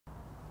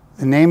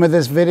The name of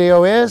this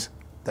video is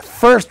The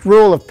First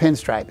Rule of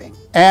Pinstriping.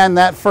 And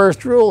that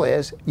first rule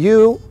is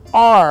you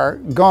are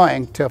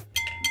going to f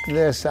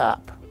this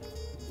up.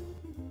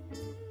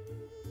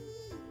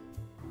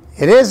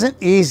 It isn't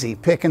easy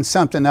picking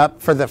something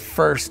up for the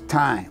first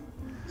time.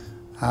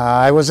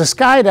 I was a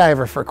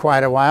skydiver for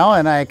quite a while,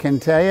 and I can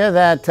tell you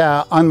that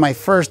on my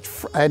first,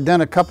 I had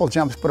done a couple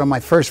jumps, but on my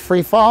first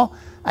free fall,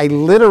 I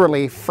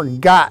literally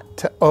forgot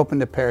to open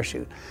the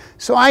parachute.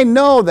 So I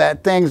know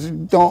that things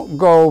don't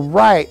go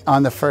right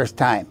on the first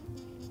time.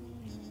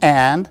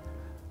 And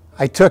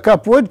I took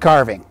up wood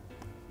carving.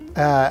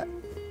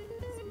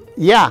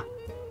 Yeah,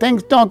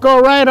 things don't go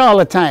right all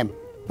the time.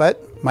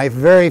 But my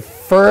very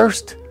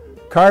first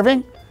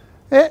carving,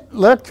 it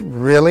looked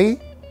really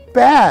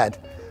bad.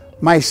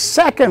 My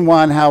second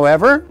one,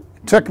 however,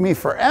 took me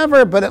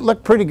forever, but it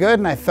looked pretty good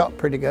and I felt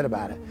pretty good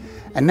about it.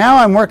 And now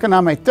I'm working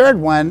on my third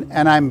one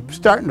and I'm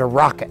starting to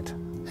rock it.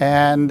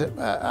 And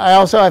I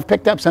also have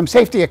picked up some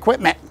safety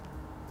equipment.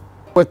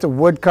 With the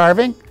wood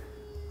carving,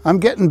 I'm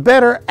getting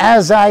better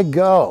as I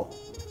go.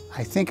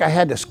 I think I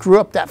had to screw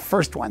up that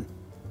first one.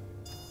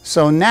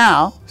 So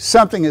now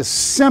something as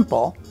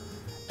simple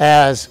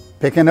as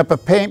picking up a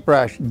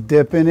paintbrush,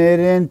 dipping it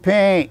in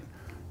paint,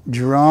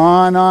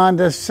 drawing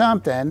onto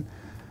something,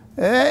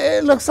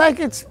 it looks like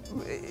it's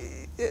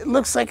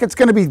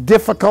going to be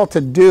difficult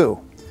to do.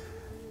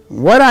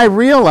 What I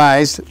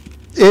realized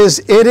is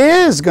it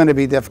is going to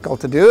be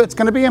difficult to do. It's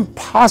going to be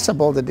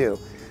impossible to do.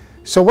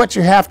 So what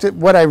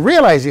I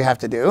realize you have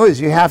to do is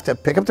you have to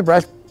pick up the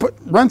brush,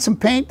 run some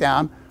paint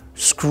down,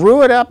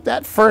 screw it up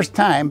that first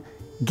time,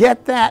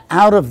 get that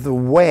out of the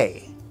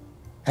way.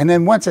 And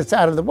then once it's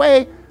out of the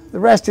way, the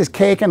rest is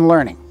cake and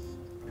learning.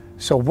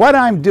 So what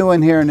I'm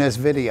doing here in this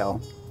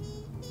video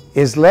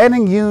is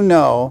letting you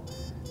know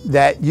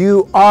that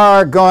you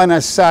are going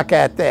to suck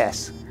at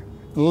this.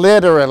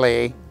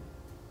 Literally,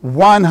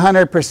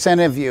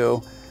 100% of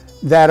you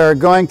that are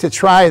going to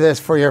try this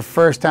for your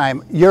first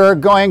time, you're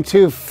going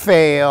to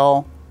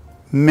fail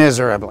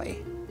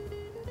miserably.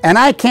 And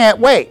I can't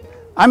wait.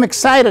 I'm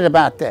excited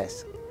about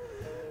this.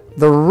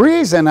 The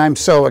reason I'm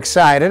so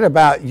excited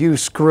about you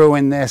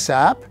screwing this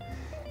up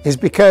is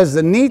because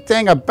the neat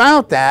thing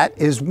about that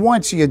is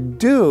once you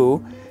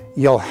do,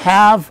 you'll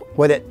have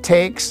what it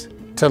takes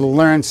to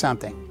learn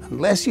something.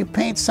 Unless you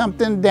paint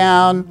something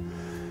down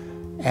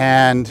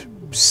and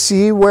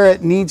see where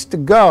it needs to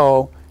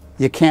go,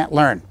 you can't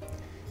learn.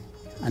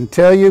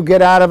 Until you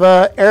get out of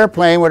an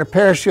airplane with a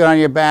parachute on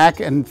your back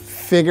and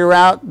figure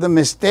out the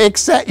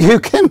mistakes that you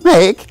can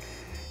make,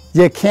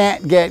 you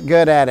can't get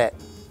good at it.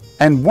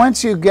 And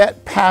once you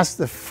get past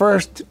the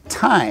first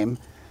time,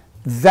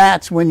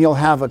 that's when you'll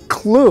have a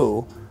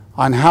clue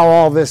on how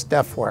all this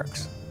stuff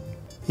works.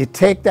 You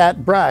take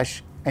that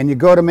brush and you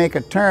go to make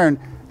a turn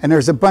and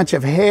there's a bunch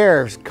of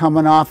hairs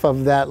coming off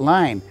of that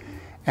line.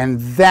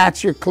 And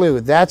that's your clue,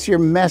 that's your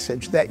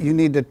message, that you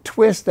need to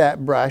twist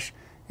that brush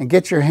and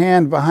get your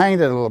hand behind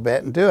it a little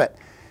bit and do it.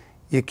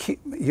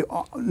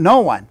 No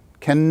one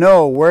can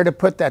know where to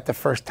put that the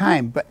first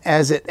time, but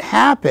as it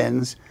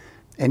happens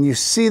and you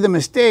see the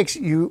mistakes,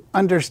 you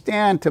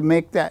understand to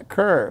make that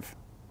curve.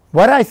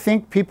 What I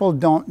think people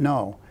don't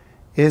know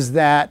is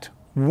that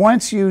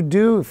once you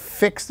do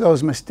fix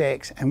those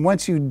mistakes and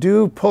once you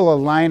do pull a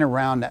line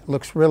around that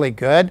looks really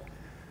good,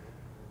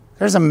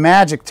 there's a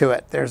magic to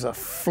it. There's a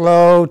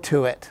flow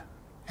to it.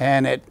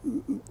 And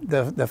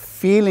the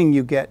feeling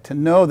you get to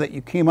know that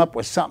you came up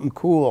with something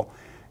cool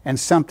and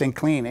something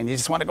clean. And you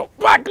just want to go,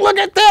 look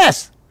at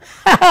this.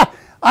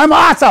 I'm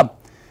awesome.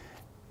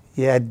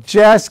 You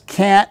just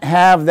can't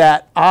have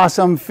that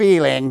awesome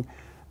feeling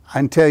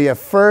until you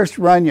first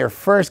run your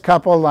first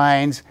couple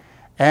lines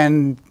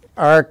and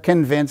are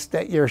convinced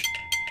that you're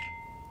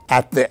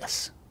at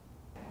this.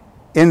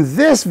 In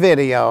this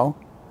video,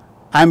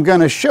 I'm going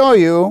to show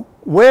you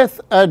with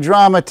a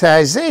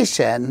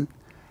dramatization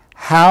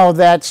how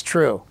that's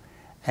true.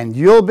 And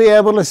you'll be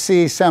able to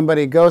see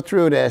somebody go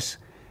through this,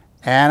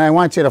 and I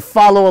want you to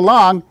follow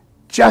along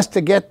just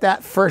to get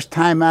that first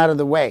time out of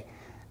the way.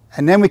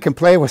 And then we can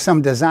play with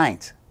some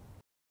designs.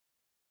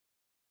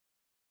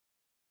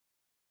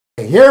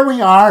 Here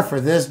we are for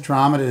this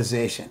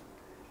dramatization.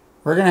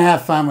 We're going to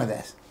have fun with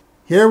this.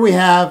 Here we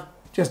have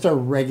just a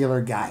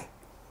regular guy.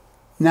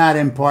 Not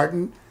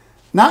important.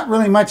 Not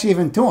really much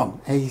even to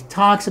him. He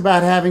talks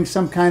about having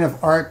some kind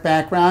of art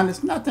background.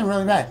 It's nothing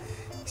really bad.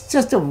 He's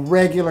just a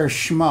regular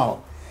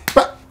schmo.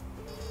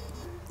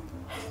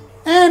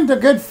 And a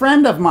good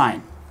friend of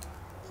mine.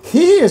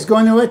 He is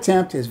going to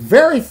attempt his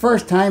very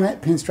first time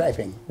at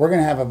pinstriping. We're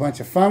going to have a bunch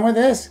of fun with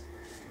this.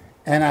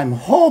 And I'm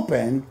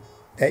hoping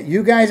that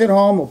you guys at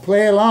home will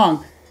play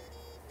along.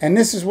 And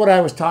this is what I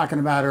was talking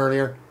about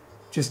earlier.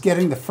 Just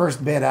getting the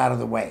first bit out of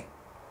the way.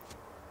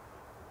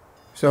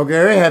 So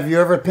Gary, have you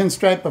ever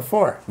pinstriped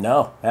before?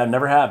 No, I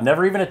never have.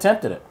 Never even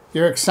attempted it.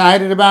 You're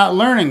excited about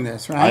learning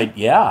this, right?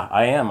 Yeah,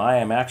 I am. I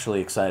am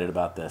actually excited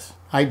about this.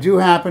 I do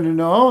happen to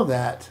know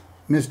that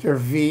Mr.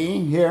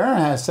 V here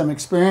has some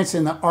experience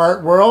in the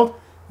art world.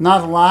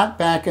 Not a lot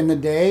back in the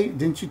day.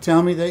 Didn't you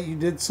tell me that you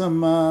did some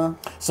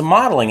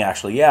modeling,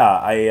 actually. Yeah,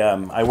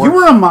 I worked. You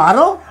were a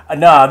model?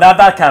 No, not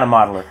that kind of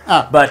modeler.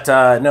 Oh. But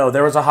no,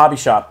 there was a hobby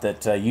shop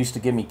that used to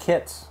give me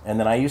kits, and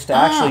then I used to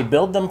actually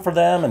build them for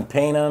them and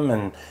paint them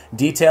and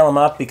detail them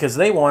up because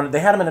they had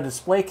them in a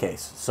display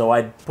case. So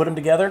I'd put them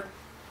together.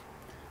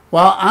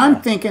 Well,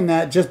 I'm thinking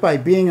that just by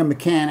being a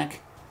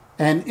mechanic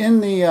and in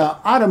the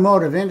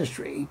automotive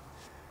industry,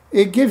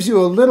 it gives you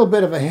a little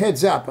bit of a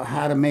heads up of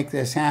how to make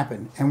this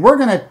happen. And we're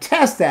going to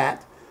test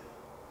that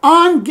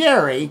on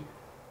Gary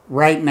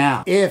right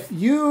now. If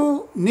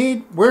you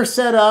need, we're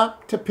set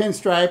up to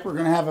pinstripe. We're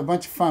going to have a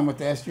bunch of fun with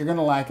this. You're going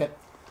to like it.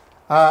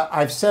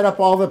 I've set up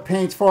all the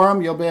paints for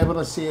him. You'll be able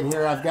to see it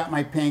here. I've got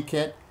my paint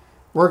kit.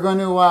 We're going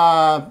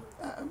to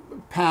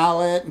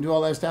palette and do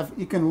all that stuff.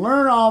 You can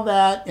learn all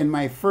that in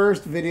my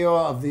first video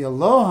of the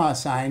Aloha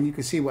sign. You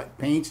can see what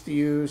paints to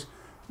use,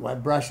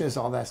 what brushes,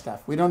 all that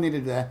stuff. We don't need to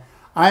do that.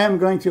 I am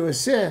going to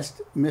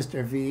assist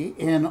Mr. V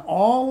in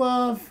all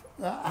of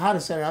how to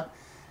set it up,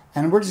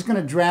 and we're just going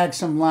to drag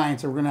some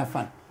lines, so we're going to have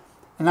fun.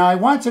 And now I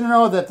want you to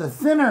know that the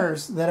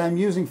thinners that I'm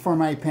using for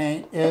my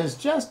paint is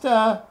just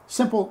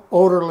simple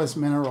odorless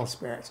mineral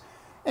spirits.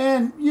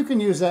 And you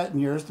can use that in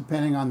yours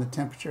depending on the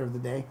temperature of the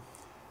day.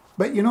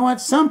 But you know what?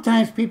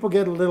 Sometimes people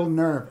get a little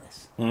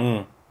nervous.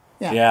 Yeah,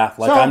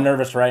 like I'm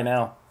nervous right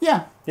now.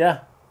 Yeah.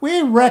 Yeah.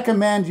 We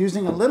recommend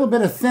using a little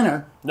bit of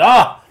thinner.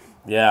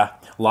 Yeah,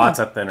 lots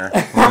of thinner.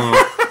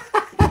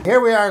 Here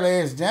we are,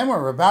 ladies and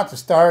gentlemen. We're about to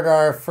start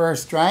our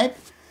first stripe.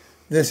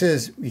 This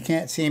is, you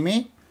can't see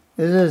me.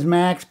 This is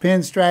Max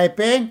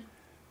Pinstriping.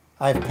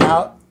 I've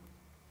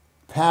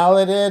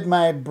paletted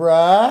my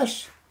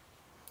brush.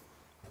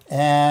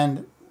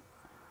 And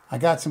I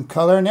got some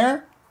color in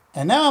there.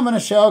 And now I'm going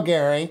to show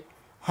Gary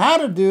how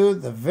to do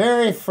the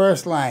very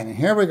first line. And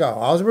here we go.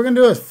 All we're going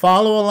to do is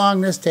follow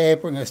along this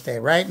tape. We're going to stay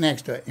right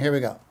next to it. Here we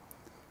go.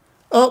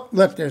 Oh,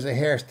 look, there's a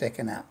hair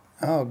sticking out.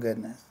 Oh,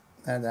 goodness.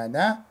 It's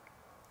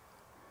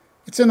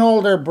an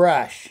older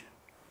brush.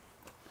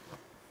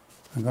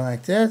 I'm going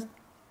like this.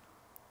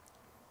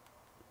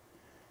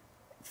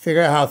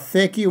 Figure out how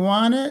thick you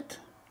want it.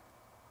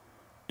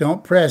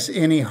 Don't press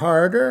any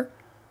harder.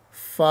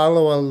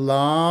 Follow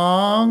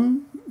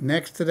along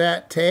next to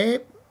that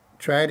tape.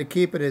 Try to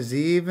keep it as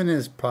even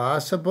as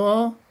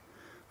possible.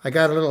 I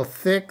got a little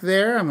thick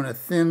there. I'm going to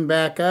thin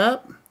back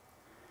up.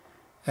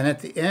 And at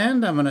the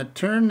end, I'm going to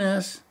turn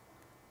this.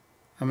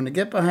 I'm going to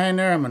get behind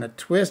there. I'm going to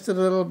twist it a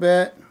little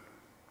bit.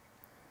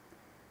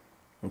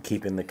 And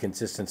keeping the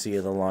consistency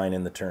of the line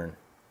in the turn.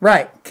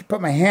 Right.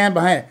 Put my hand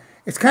behind it.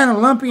 It's kind of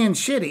lumpy and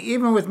shitty,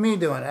 even with me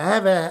doing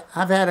it.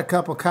 I've had a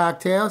couple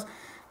cocktails.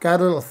 Got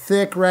a little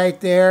thick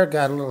right there.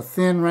 Got a little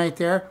thin right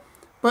there.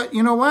 But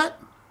you know what?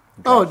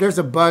 Okay. Oh, there's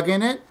a bug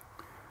in it.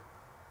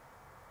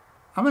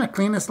 I'm going to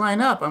clean this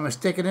line up. I'm going to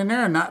stick it in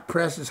there and not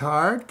press as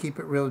hard. Keep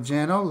it real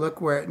gentle. Look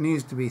where it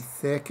needs to be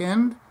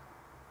thickened.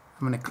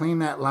 I'm going to clean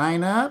that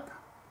line up.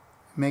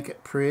 Make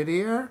it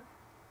prettier.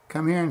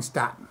 Come here and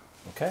stop.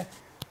 Okay.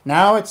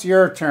 Now it's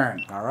your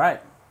turn. All right.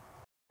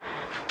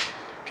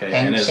 Okay,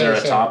 and is there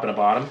a top and a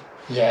bottom?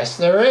 Yes,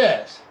 there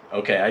is.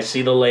 Okay, I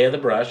see the lay of the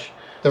brush.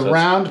 The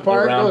round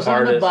part goes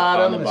on the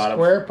bottom, the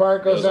square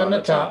part goes on the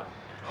top.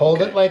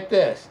 Hold it like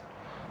this.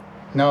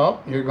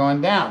 No, you're going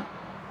down.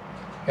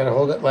 You gotta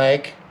hold it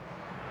like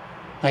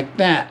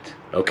that.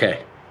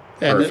 Okay,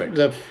 perfect.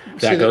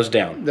 That goes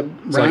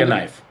down. It's like a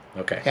knife.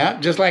 Okay. Yeah,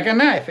 just like a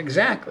knife,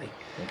 exactly.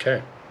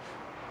 Okay.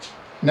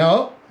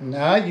 No,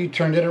 now you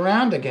turned it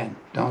around again.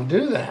 Don't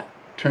do that.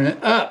 Turn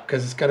it up,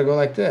 because it's got to go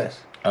like this.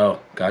 Oh,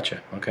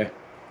 gotcha. Okay.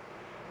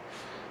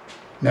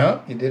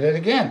 No, you did it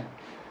again.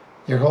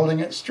 You're holding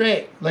it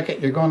straight. Look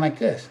at, you're going like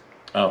this.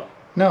 Oh.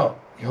 No,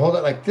 you hold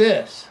it like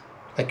this.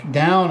 Like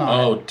down on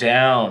it. Oh,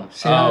 down.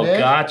 See how it is?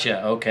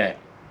 Gotcha. Okay.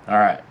 All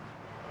right.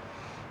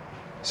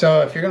 So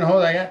if you're going to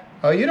hold it like that,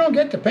 oh, you don't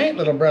get to paint,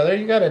 little brother.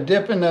 You got to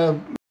dip in the...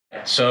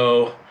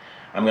 So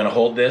I'm going to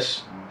hold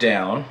this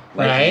down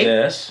like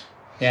this.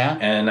 Yeah.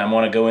 And I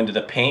want to go into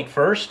the paint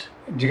first.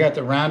 You got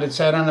the rounded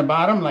side on the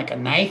bottom like a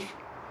knife.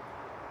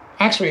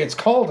 Actually, it's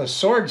called a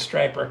sword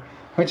striper,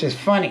 which is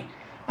funny.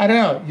 I don't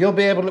know. You'll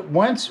be able to,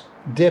 once,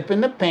 dip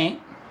in the paint.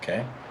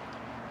 Okay.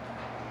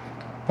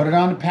 Put it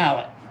on the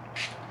palette.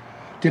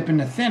 Dip in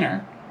the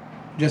thinner,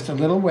 just a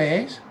little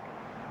ways.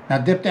 Now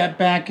dip that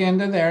back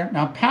into there.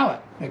 Now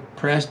palette. Like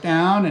press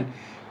down, and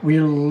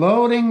we're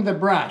loading the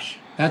brush.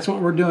 That's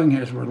what we're doing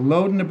here, is we're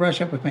loading the brush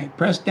up with paint.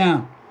 Press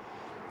down.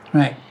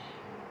 Right.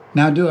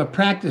 Now do a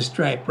practice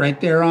stripe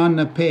right there on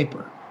the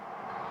paper.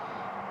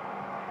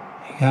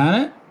 You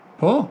got it?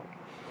 Pull.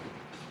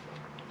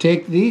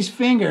 Take these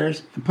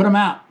fingers and put them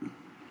out,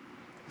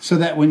 so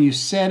that when you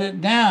set it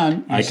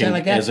down, you set it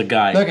like that. As a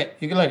guide. Look it.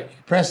 You can look it.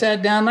 Press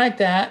that down like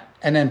that,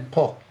 and then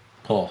pull.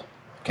 Pull.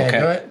 Okay.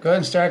 Go ahead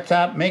and start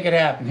top. Make it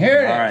happen.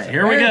 Here it is. All right.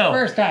 Here we go.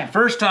 First time.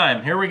 First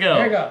time. Here we go.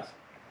 Here it goes.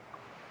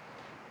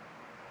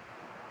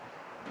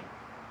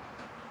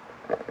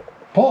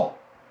 Pull.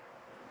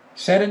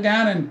 Set it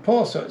down and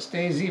pull so it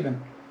stays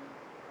even.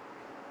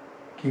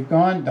 Keep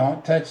going.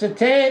 Don't touch the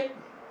tape.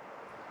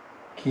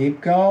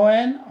 Keep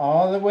going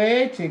all the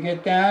way to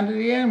get down to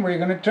the end where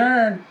you're going to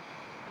turn.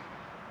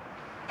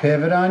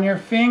 Pivot on your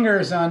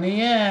fingers on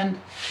the end.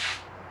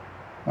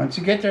 Once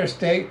you get there,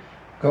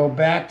 go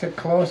back to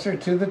closer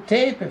to the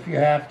tape if you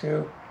have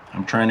to.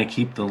 I'm trying to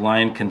keep the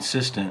line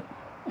consistent.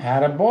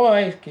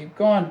 Attaboy. Keep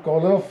going. Go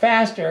a little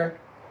faster.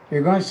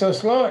 You're going so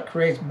slow it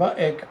creates...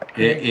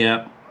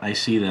 Yeah, I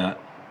see that.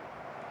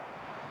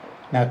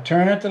 Now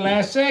turn at the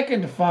last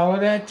second to follow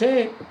that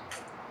tape.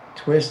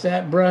 Twist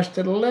that brush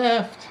to the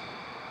left.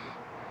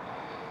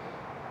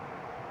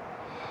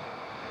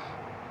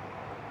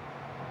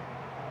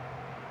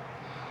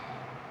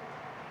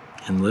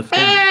 And lift it.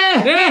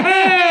 Hey!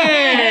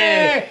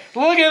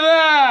 Look at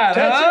that!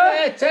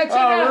 Touch it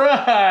All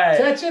up. right.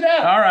 Touch it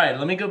up. All right,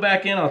 let me go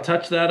back in. I'll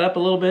touch that up a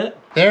little bit.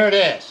 There it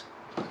is.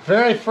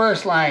 Very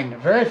first line. The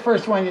very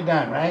first one you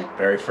done, right?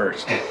 Very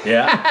first.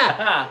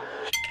 Yeah.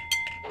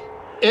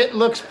 It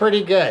looks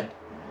pretty good.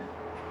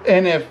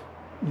 And if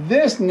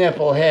this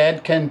nipple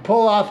head can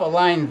pull off a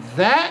line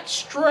that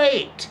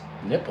straight,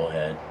 Nipple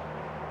head.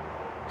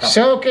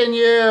 so can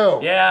you.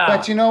 Yeah.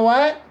 But you know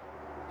what?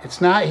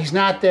 He's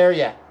not there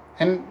yet.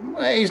 And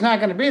he's not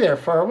going to be there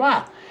for a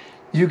while.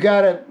 You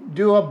got to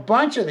do a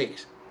bunch of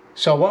these.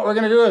 So what we're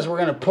going to do is we're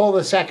going to pull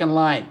the second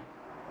line.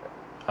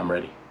 I'm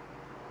ready.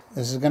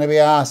 This is going to be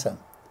awesome.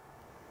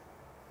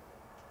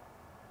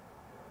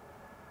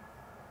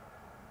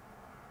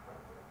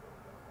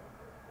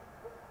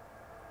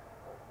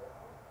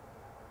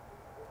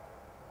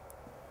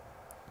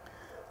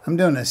 I'm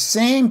doing the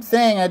same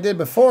thing I did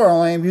before,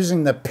 only I'm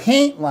using the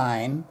paint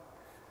line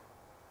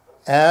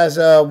as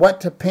what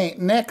to paint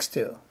next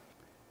to.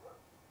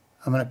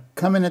 I'm going to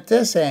come in at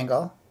this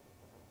angle.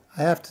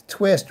 I have to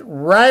twist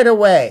right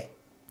away.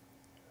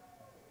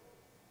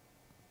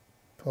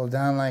 Pull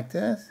down like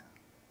this.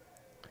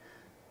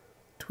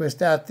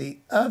 Twist out the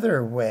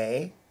other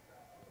way.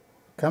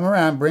 Come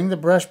around, bring the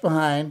brush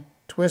behind,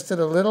 twist it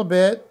a little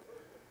bit.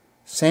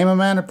 Same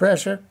amount of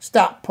pressure.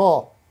 Stop,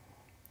 pull.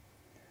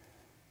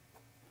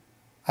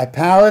 I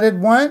paletted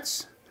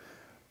once.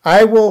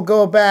 I will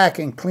go back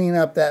and clean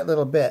up that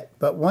little bit.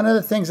 But one of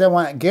the things I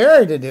want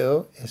Gary to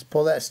do is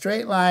pull that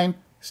straight line,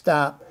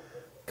 stop,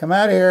 come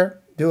out here,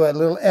 do a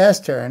little S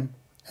turn,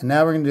 and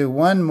now we're going to do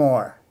one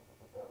more.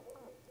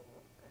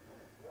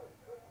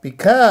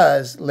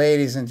 Because,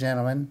 ladies and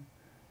gentlemen,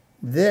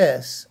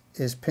 this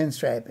is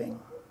pinstriping.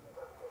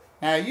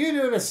 Now you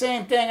do the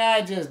same thing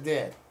I just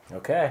did.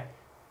 Okay.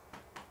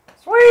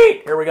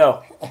 Sweet! Here we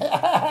go.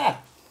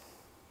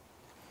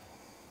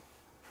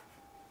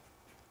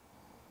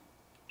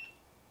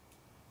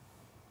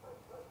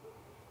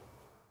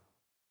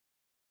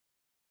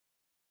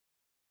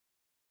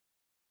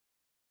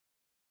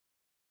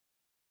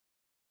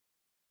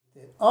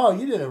 Oh,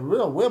 you did a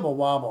real wibble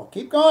wobble.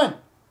 Keep going.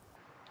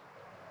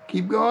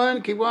 Keep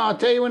going. Keep going. I'll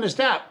tell you when to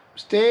stop.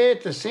 Stay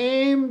at the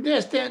same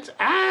distance.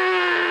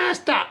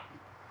 Stop.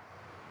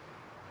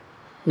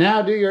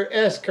 Now do your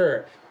S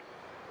curve.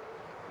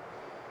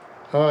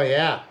 Oh,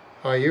 yeah.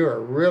 Oh, you are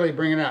really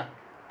bringing it up.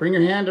 Bring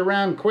your hand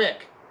around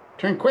quick.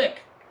 Turn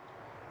quick.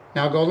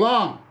 Now go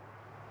long.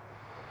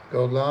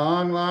 Go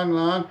long, long,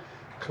 long.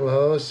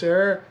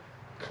 Closer,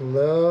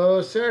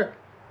 closer,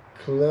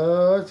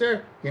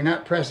 closer. You're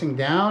not pressing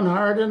down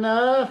hard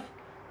enough.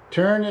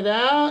 Turn it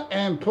out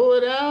and pull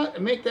it out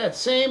and make that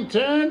same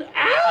turn.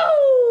 Ow!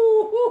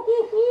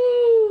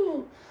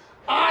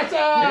 Awesome!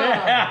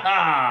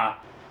 Yeah!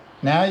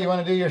 Now you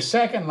want to do your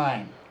second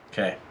line.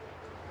 Okay.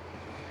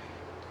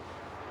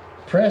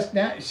 Press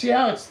down. See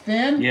how it's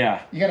thin?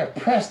 Yeah. You got to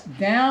press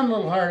down a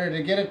little harder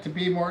to get it to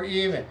be more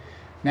even.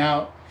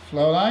 Now,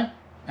 flow line.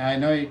 I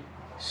know you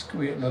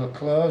squeeze a little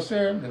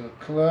closer,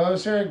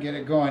 get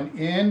it going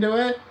into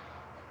it.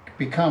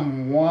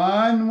 Become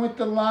one with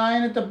the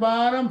line at the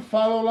bottom,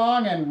 follow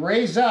along, and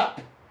raise up.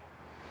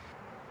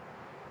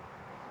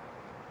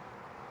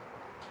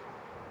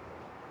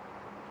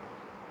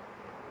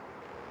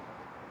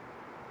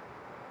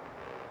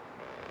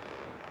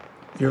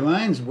 Your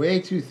line's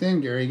way too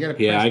thin, Gary. You gotta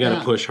press Yeah, I got to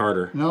down. push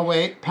harder. No,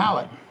 wait,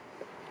 palette.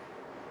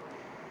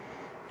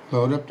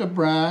 Load up the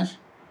brush.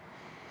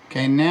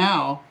 Okay,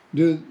 now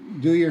do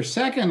your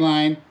second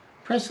line.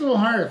 Press a little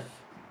harder.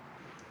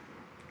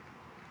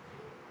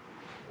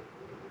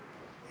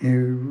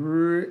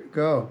 You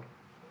go.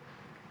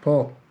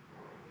 Pull.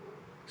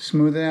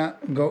 Smooth it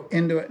out and go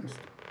into it.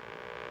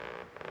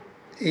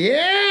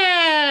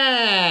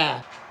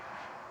 Yeah!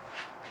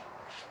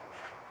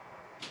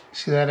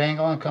 See that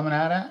angle I'm coming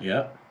out at?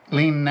 Yep.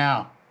 Lean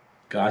now.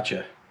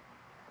 Gotcha.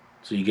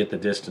 So you get the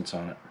distance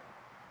on it.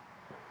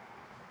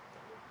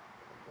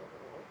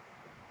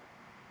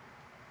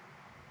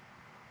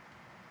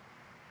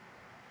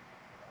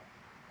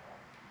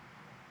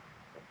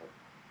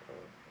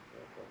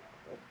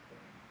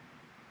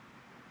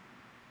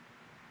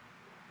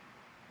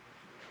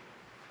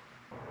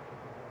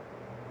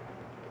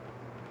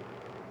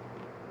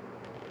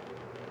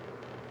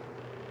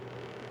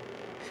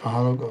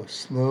 Follow, go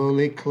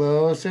slowly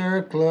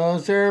closer,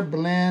 closer,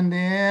 blend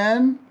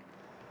in.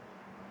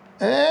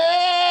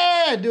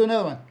 Hey, do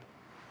another one.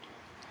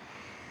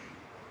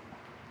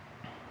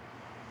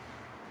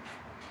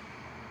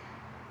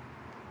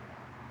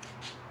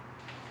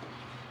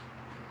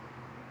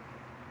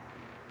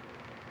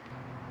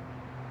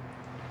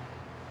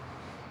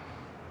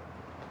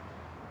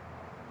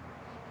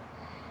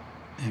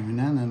 Every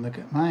now and then, look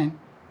at mine.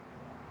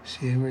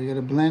 See where you're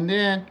going to blend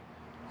in.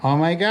 Oh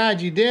my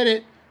God, you did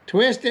it.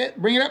 Twist it,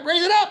 bring it up,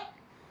 raise it up.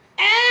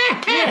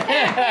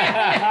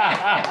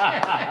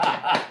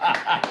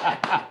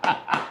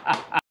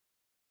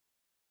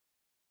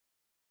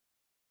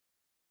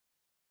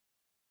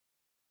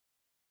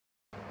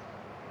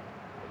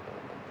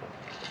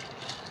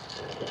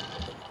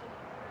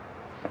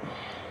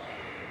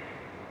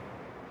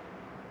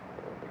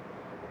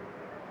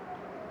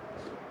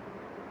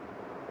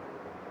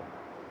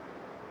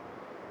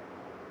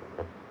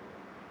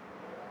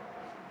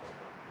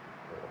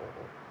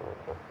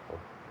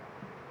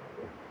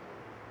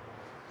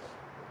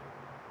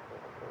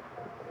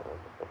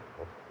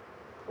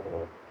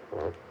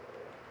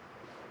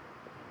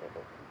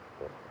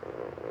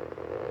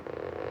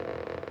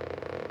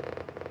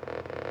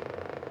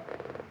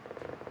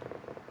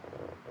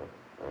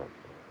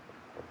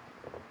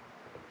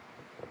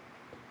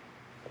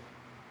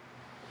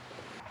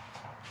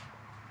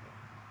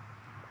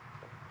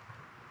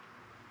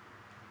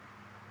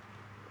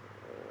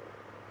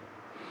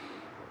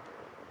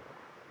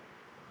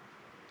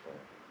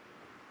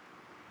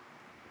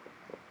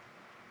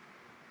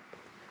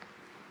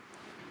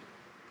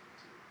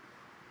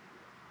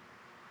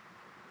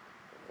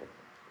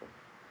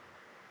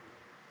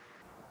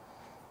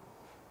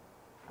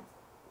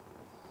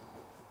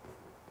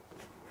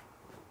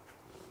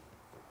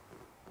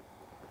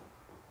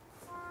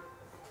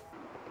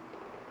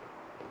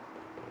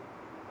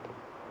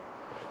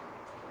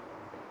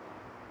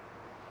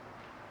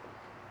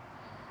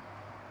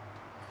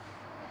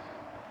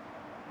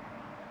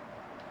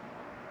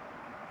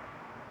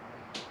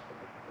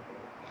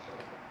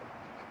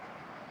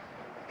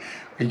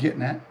 Are you getting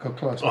that? Go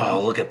close. Bud.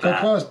 Oh, look at that.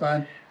 Go close,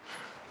 bud.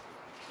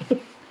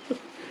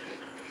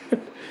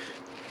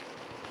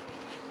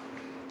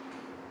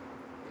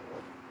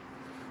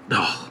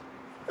 Oh.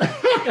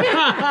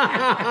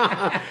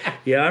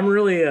 Yeah, I'm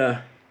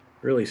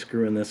really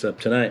screwing this up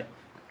tonight.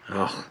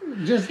 Oh.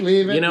 Just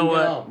leave it. You know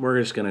what? Go.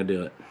 We're just gonna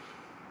do it.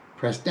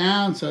 Press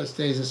down so it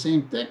stays the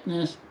same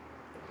thickness.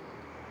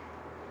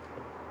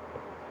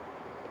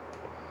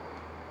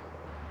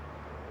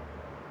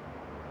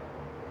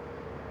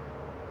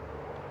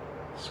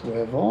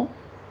 Swivel.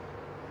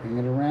 Bring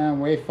it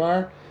around way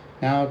far.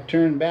 Now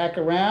turn back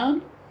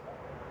around.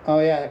 Oh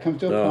yeah, it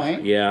comes to a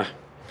point. Yeah.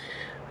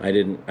 I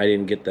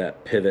didn't get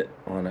that pivot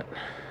on it.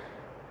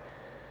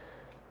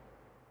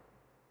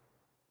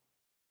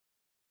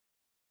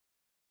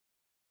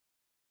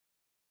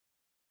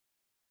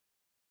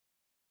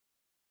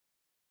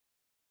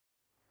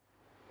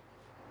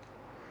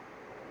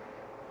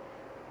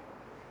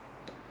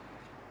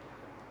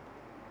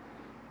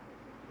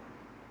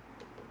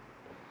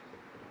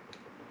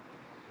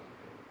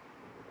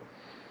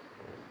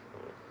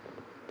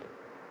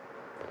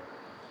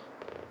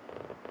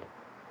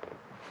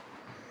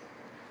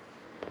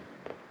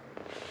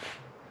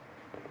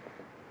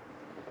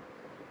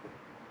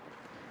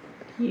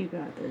 You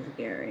got this,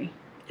 Gary.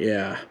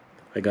 Yeah,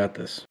 I got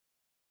this.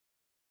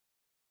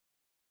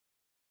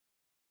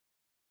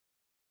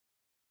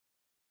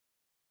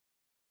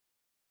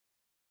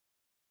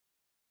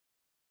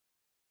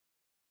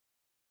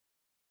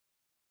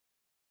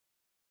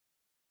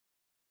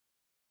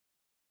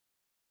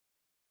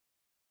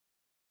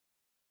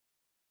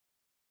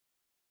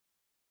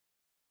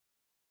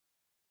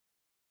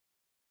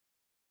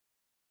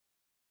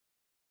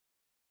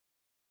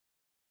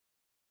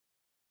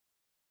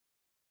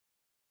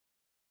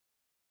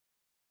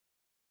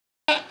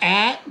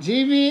 At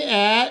GV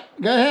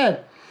at. Go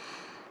ahead.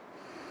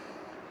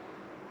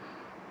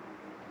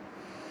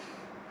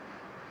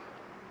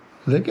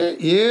 Look at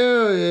you.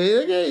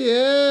 Look at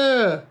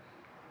you.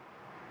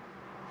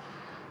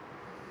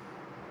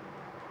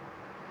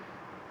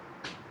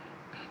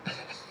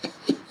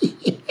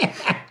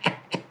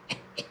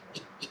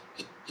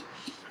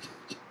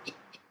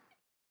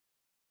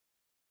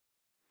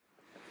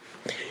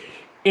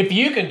 If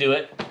you can do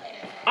it,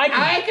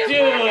 I can do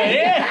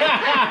it.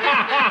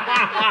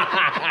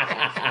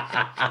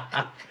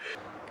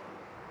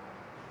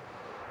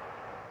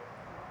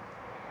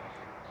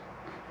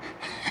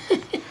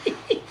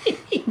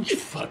 You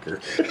fucker.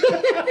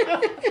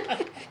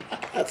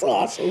 That's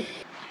awesome.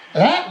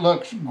 That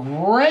looks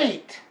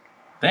great.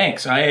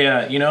 Thanks.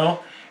 You know,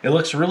 it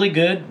looks really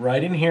good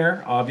right in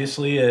here.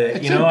 Obviously,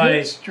 It's you know, a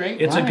good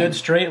straight it's line. a good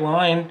straight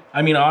line.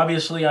 I mean,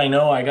 obviously, I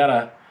know I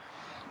gotta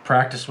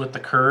practice with the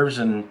curves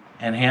and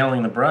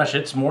handling the brush.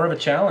 It's more of a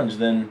challenge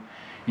than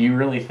you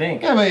really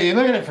think. Yeah, but you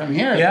look at it from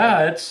here.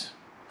 Yeah, it's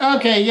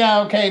Okay,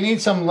 yeah, okay.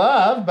 Need some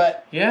love,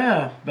 but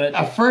yeah, but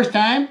a first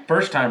time?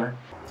 first timer,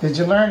 Did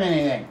you learn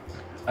anything?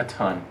 a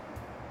ton.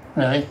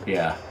 Really?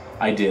 Yeah,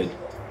 I did.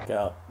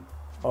 Yeah.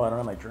 Oh, I don't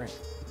have my drink.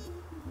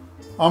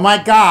 Oh my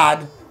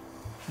God,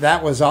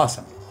 that was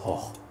awesome.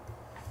 Oh,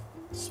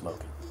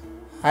 smoking.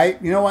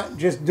 You know what?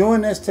 Just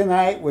doing this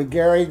tonight with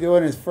Gary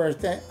doing his first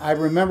day. I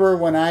remember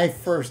when I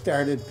first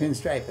started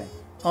pinstriping.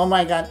 Oh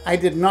my God, I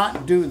did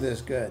not do this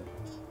good.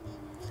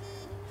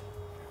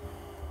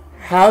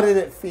 How did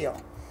it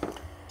feel?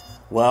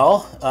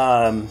 Well,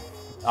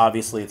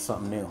 obviously it's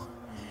something new,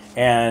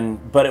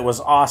 but it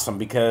was awesome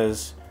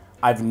because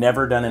I've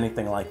never done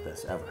anything like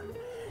this ever.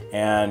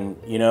 And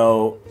you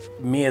know,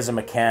 me as a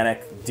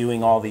mechanic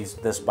doing all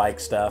this bike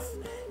stuff,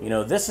 you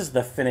know, this is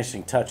the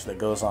finishing touch that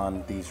goes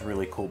on these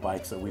really cool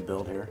bikes that we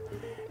build here.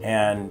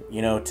 And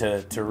you know,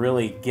 to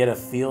really get a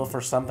feel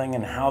for something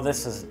and how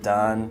this is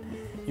done,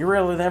 you're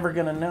really never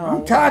gonna know.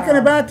 I'm talking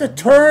about the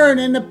turn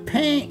and the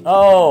paint.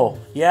 Oh,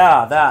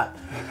 yeah,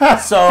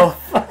 that. So,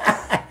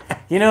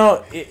 you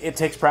know, it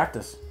takes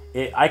practice.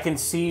 I can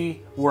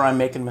see where I'm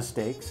making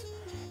mistakes,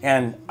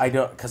 and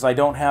because I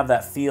don't have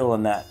that feel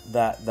and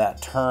that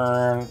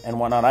turn and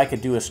whatnot. I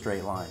could do a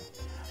straight line.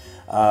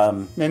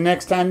 The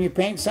next time you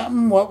paint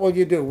something, what will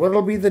you do?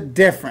 What'll be the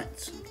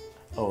difference?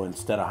 Oh,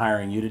 instead of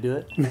hiring you to do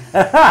it?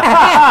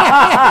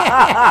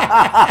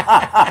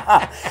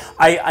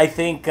 I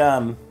think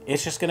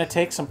it's just going to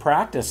take some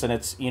practice, and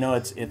it's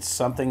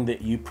something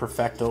that you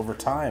perfect over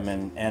time,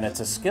 and it's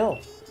a skill.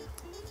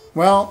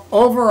 Well,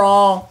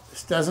 overall,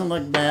 this doesn't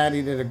look bad.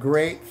 You did a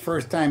great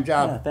first-time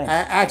job. Yeah,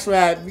 thanks.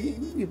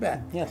 You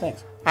bet. Yeah,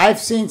 thanks. I've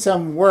seen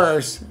some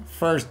worse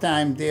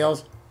first-time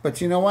deals, but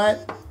you know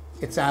what?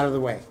 It's out of the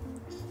way.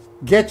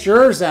 Get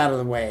yours out of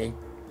the way,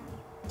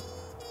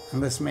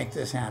 and let's make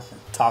this happen.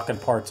 Talking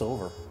part's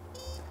over.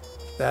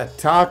 The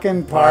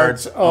talking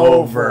part's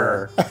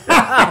over.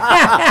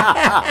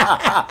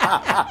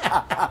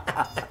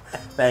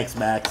 Thanks,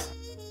 Max.